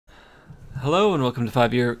Hello and welcome to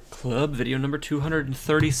 5-Year Club, video number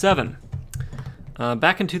 237.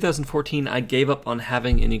 Back in 2014, I gave up on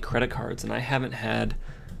having any credit cards, and I haven't had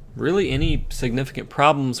really any significant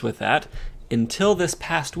problems with that until this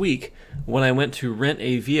past week when I went to rent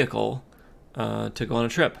a vehicle to go on a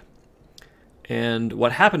trip. And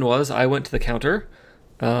what happened was I went to the counter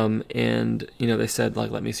and they said, like,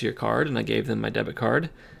 let me see your card, and I gave them my debit card.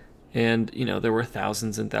 And there were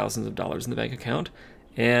thousands and thousands of dollars in the bank account,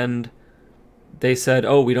 and they said,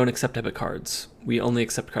 oh, we don't accept debit cards. We only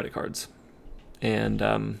accept credit cards. And,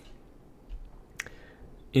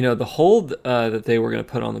 the hold that they were going to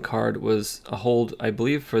put on the card was a hold, I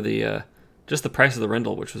believe, for the just the price of the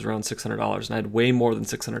rental, which was around $600. And I had way more than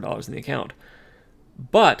 $600 in the account.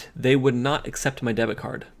 But they would not accept my debit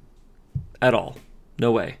card at all.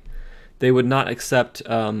 No way. They would not accept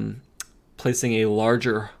placing a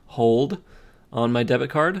larger hold on my debit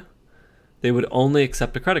card. They would only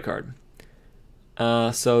accept a credit card.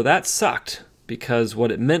 So that sucked, because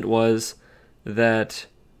what it meant was that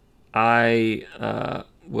I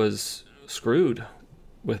was screwed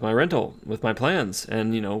with my rental, with my plans,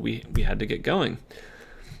 and we had to get going.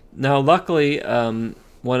 Now, luckily,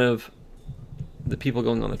 one of the people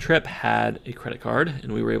going on the trip had a credit card,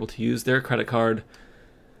 and we were able to use their credit card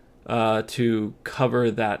to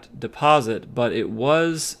cover that deposit, but it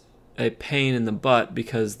was a pain in the butt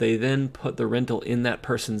because they then put the rental in that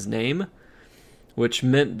person's name, which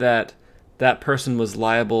meant that that person was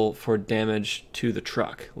liable for damage to the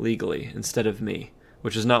truck legally instead of me,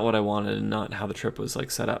 which is not what I wanted and not how the trip was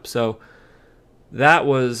set up. So that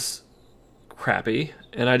was crappy,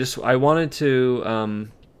 and I just wanted to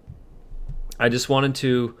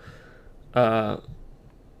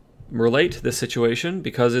relate to this situation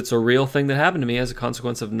because it's a real thing that happened to me as a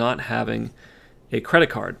consequence of not having a credit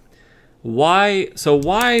card. Why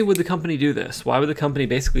would the company do this? Why would the company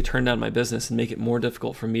basically turn down my business and make it more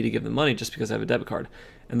difficult for me to give them money just because I have a debit card?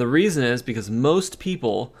 And the reason is because most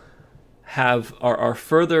people are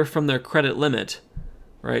further from their credit limit,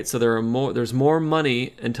 right? So there's more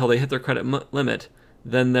money until they hit their credit limit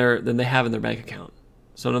than they have in their bank account.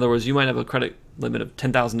 So in other words, you might have a credit limit of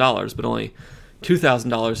 $10,000, but only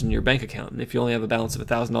 $2,000 in your bank account. And if you only have a balance of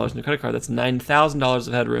 $1,000 in your credit card, that's $9,000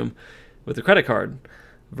 of headroom with the credit card,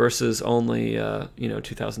 versus only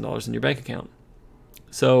 $2,000 in your bank account.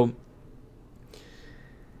 So,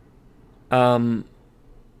 so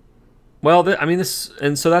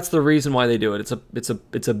that's the reason why they do it.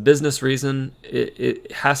 It's a business reason. It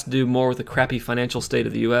has to do more with the crappy financial state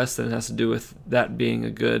of the U.S. than it has to do with that being a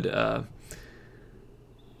good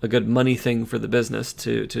money thing for the business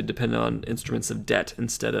to depend on instruments of debt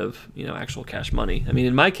instead of actual cash money. I mean,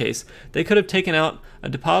 in my case, they could have taken out a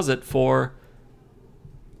deposit for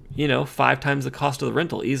 5 times the cost of the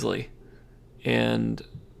rental easily, and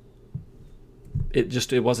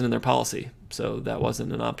it wasn't in their policy, so that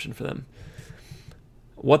wasn't an option for them.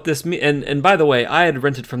 What this and by the way, I had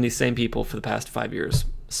rented from these same people for the past 5 years,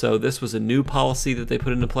 so this was a new policy that they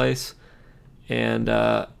put into place, and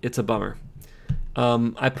it's a bummer.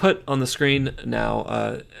 I put on the screen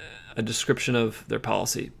now a description of their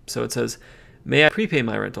policy. So it says, may I prepay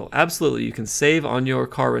my rental? Absolutely. You can save on your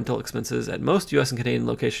car rental expenses at most U.S. and Canadian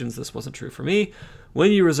locations. This wasn't true for me.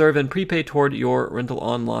 When you reserve and prepay toward your rental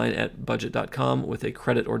online at budget.com with a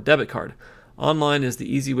credit or debit card. Online is the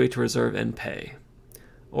easy way to reserve and pay.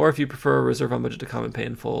 Or if you prefer, reserve on budget.com and pay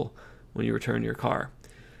in full when you return your car.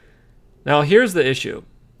 Now, here's the issue.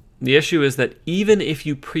 The issue is that even if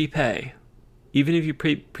you prepay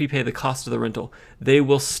the cost of the rental, they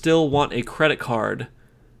will still want a credit card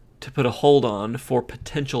to put a hold on for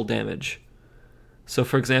potential damage. So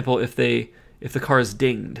for example, if the car is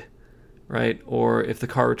dinged, right? Or if the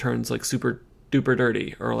car returns super duper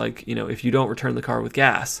dirty, or if you don't return the car with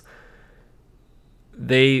gas,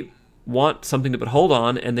 they want something to put hold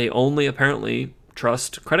on, and they only apparently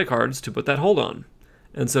trust credit cards to put that hold on.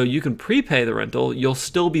 And so you can prepay the rental, you'll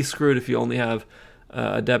still be screwed if you only have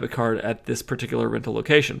a debit card at this particular rental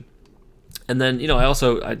location. And then,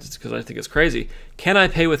 because I think it's crazy, can I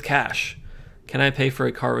pay with cash? Can I pay for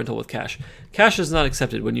a car rental with cash? Cash is not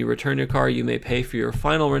accepted. When you return your car, you may pay for your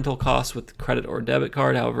final rental costs with credit or debit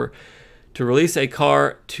card. However, to release a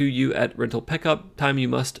car to you at rental pickup time, you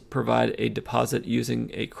must provide a deposit using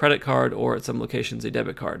a credit card or at some locations a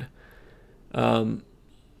debit card. I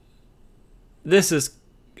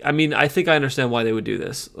think I understand why they would do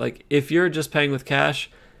this. If you're just paying with cash,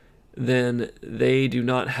 then they do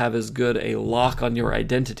not have as good a lock on your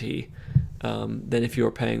identity than if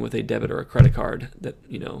you're paying with a debit or a credit card that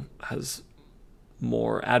has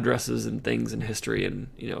more addresses and things in history and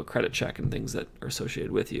a credit check and things that are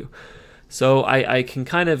associated with you. So I can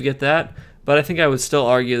kind of get that, But I think I would still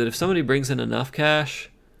argue that if somebody brings in enough cash,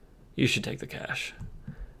 you should take the cash.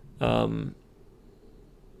 I'm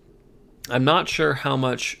not sure how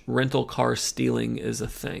much rental car stealing is a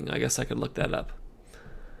thing. I guess I could look that up.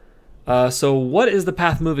 So what is the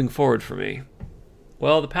path moving forward for me?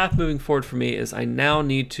 Well, the path moving forward for me is I now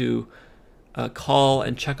need to call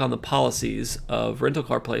and check on the policies of rental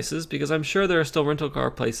car places, because I'm sure there are still rental car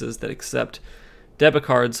places that accept debit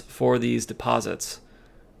cards for these deposits,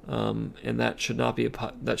 and that should not be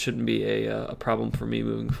that shouldn't be a problem for me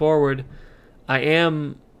moving forward.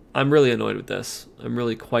 I'm really annoyed with this. I'm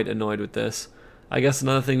really quite annoyed with this. I guess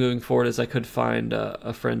another thing moving forward is I could find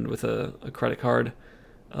a friend with a credit card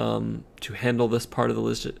to handle this part of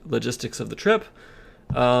the logistics of the trip.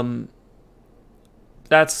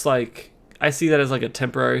 That's like, I see that as like a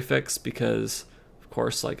temporary fix, because of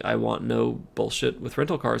course, like, I want no bullshit with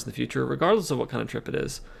rental cars in the future, regardless of what kind of trip it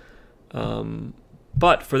is.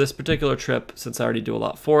 But for this particular trip, since I already do a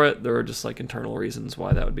lot for it, there are just like internal reasons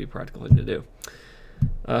why that would be a practical thing to do.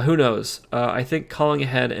 Who knows? I think calling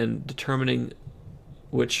ahead and determining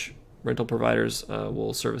which rental providers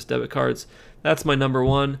will service debit cards, that's my number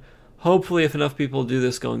one. Hopefully, if enough people do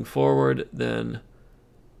this going forward, then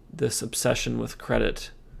this obsession with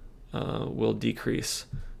credit will decrease,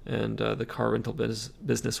 and the car rental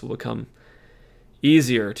business will become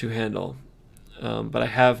easier to handle. But I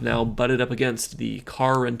have now butted up against the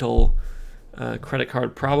car rental credit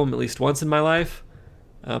card problem at least once in my life.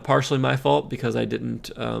 Partially my fault, because I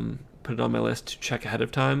didn't put it on my list to check ahead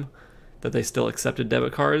of time that they still accepted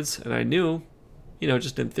debit cards, and I knew,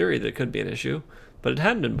 just in theory, that it could be an issue, but it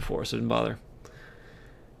hadn't been before, so I didn't bother.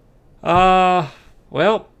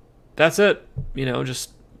 Well, that's it.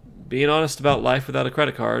 Just being honest about life without a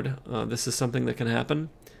credit card. This is something that can happen.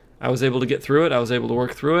 I was able to get through it. I was able to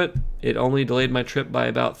work through it. It only delayed my trip by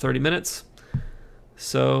about 30 minutes.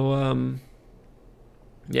 So,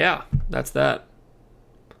 yeah, that's that.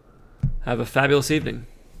 Have a fabulous evening.